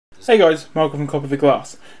Hey guys, Michael from Copy the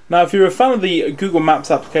Glass. Now if you're a fan of the Google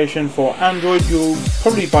Maps application for Android, you'll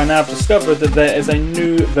probably by now have discovered that there is a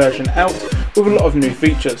new version out with a lot of new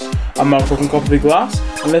features. I'm Michael from Copy the Glass,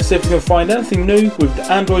 and let's see if we can find anything new with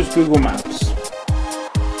Android's Google Maps.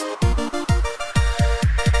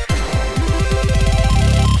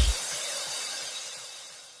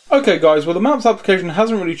 Okay guys, well the Maps application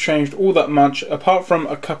hasn't really changed all that much apart from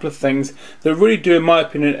a couple of things that really do, in my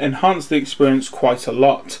opinion, enhance the experience quite a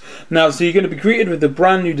lot. Now, so you're going to be greeted with the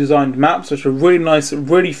brand new designed maps, which are really nice,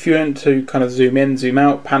 really fluent to kind of zoom in, zoom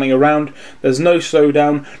out, panning around. There's no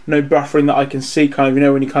slowdown, no buffering that I can see, kind of, you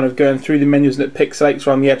know, when you're kind of going through the menus and it pixelates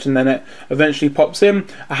around the edge and then it eventually pops in.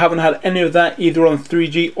 I haven't had any of that either on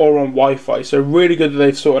 3G or on Wi-Fi, so really good that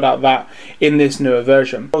they've sorted out that in this newer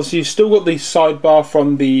version. Obviously you've still got the sidebar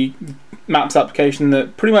from the Maps application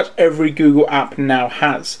that pretty much every Google app now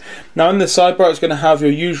has. Now in the sidebar it's going to have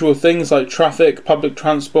your usual things like traffic, public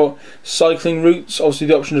transport, cycling routes, obviously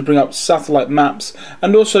the option to bring up satellite maps,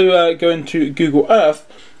 and also go into Google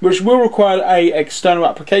Earth, which will require a external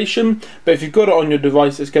application, but if you've got it on your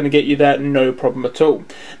device it's going to get you there no problem at all.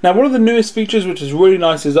 Now one of the newest features which is really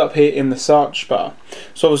nice is up here in the search bar.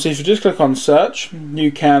 So obviously if you just click on search,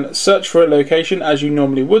 you can search for a location as you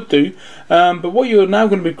normally would do, but what you're now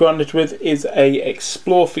going to be granted with is a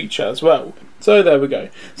explore feature as well. So there we go.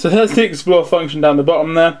 So there's the explore function down the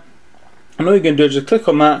bottom there. And all you're going to do is just click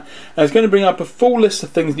on that, and it's going to bring up a full list of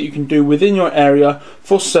things that you can do within your area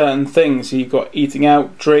for certain things. So you've got eating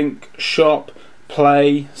out, drink, shop,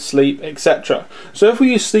 play, sleep, etc. So if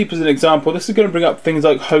we use sleep as an example, this is going to bring up things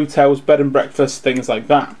like hotels, bed and breakfast, things like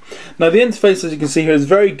that. Now the interface, as you can see here, is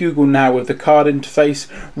very Google Now with the card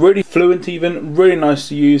interface, really fluent even, really nice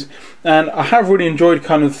to use, and I have really enjoyed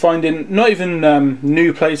kind of finding not even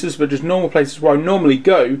new places but just normal places where I normally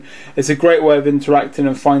go. It's a great way of interacting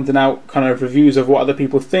and finding out kind of reviews of what other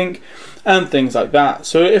people think and things like that.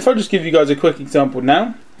 So if I just give you guys a quick example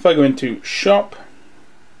now, if I go into shop,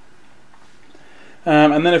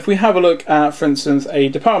 and then if we have a look at, for instance, a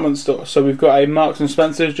department store, so we've got a Marks and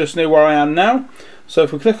Spencer's just near where I am now. So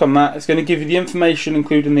if we click on that, it's going to give you the information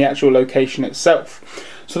including the actual location itself.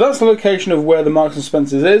 So that's the location of where the Marks and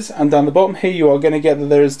Spencer's is, and down the bottom here you are going to get that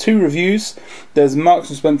there is 2 reviews. There's Marks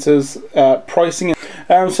and Spencer's pricing.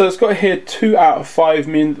 So it's got here 2 out of 5,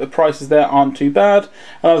 meaning that the prices there aren't too bad.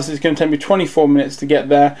 And obviously it's going to take me 24 minutes to get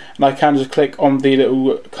there, and I can just click on the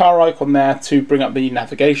little car icon there to bring up the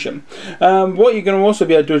navigation. What you're going to also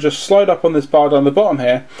be able to do is just slide up on this bar down the bottom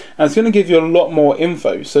here, and it's going to give you a lot more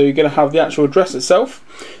info. So you're going to have the actual address itself.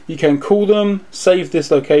 You can call them, save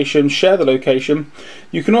this location, share the location.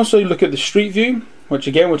 You can also look at the street view, which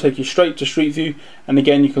again will take you straight to street view, and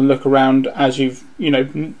again you can look around as you've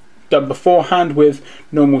done beforehand with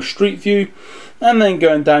normal street view. And then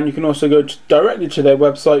going down you can also go directly to their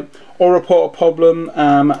website or report a problem,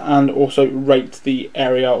 and also rate the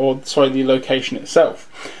area, or sorry, the location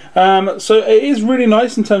itself. So it is really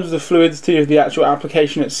nice in terms of the fluidity of the actual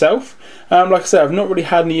application itself. Like I said, I've not really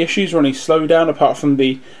had any issues or any slowdown apart from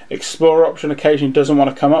the Explorer option occasionally doesn't want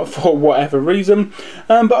to come up for whatever reason.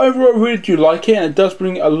 But overall I really do like it, and it does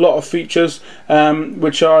bring a lot of features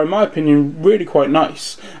which are, in my opinion, really quite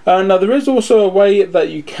nice. Now there is also a way that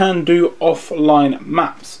you can do offline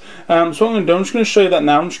maps. So what I'm going to do, I'm just going to show you that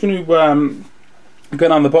now. I'm just going to go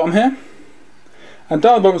down the bottom here. And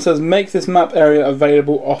down the bottom it says make this map area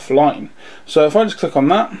available offline. So if I just click on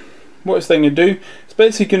that, what it's then going to do, it's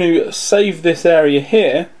basically going to save this area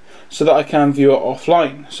here so that I can view it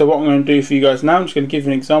offline. So what I'm going to do for you guys now, I'm just going to give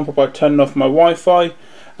you an example by turning off my Wi-Fi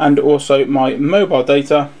and also my mobile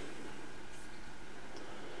data.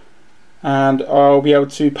 And I'll be able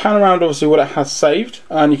to pan around obviously what it has saved,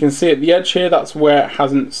 and you can see at the edge here that's where it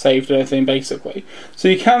hasn't saved anything basically. So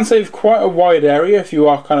you can save quite a wide area if you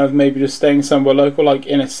are kind of maybe just staying somewhere local like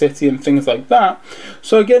in a city and things like that.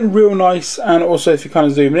 So again, real nice, and also if you kind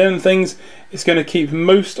of zoom in and things, it's going to keep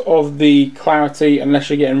most of the clarity unless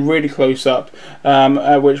you're getting really close up,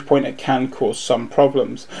 at which point it can cause some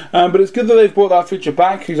problems. But it's good that they've brought that feature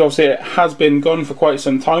back, because obviously it has been gone for quite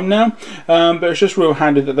some time now, but it's just real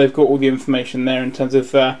handy that they've got all the information there in terms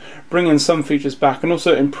of bringing some features back and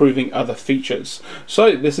also improving other features.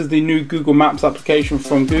 So this is the new Google Maps application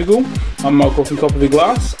from Google. I'm Michael from Copy the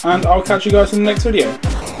Glass, and I'll catch you guys in the next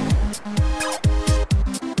video.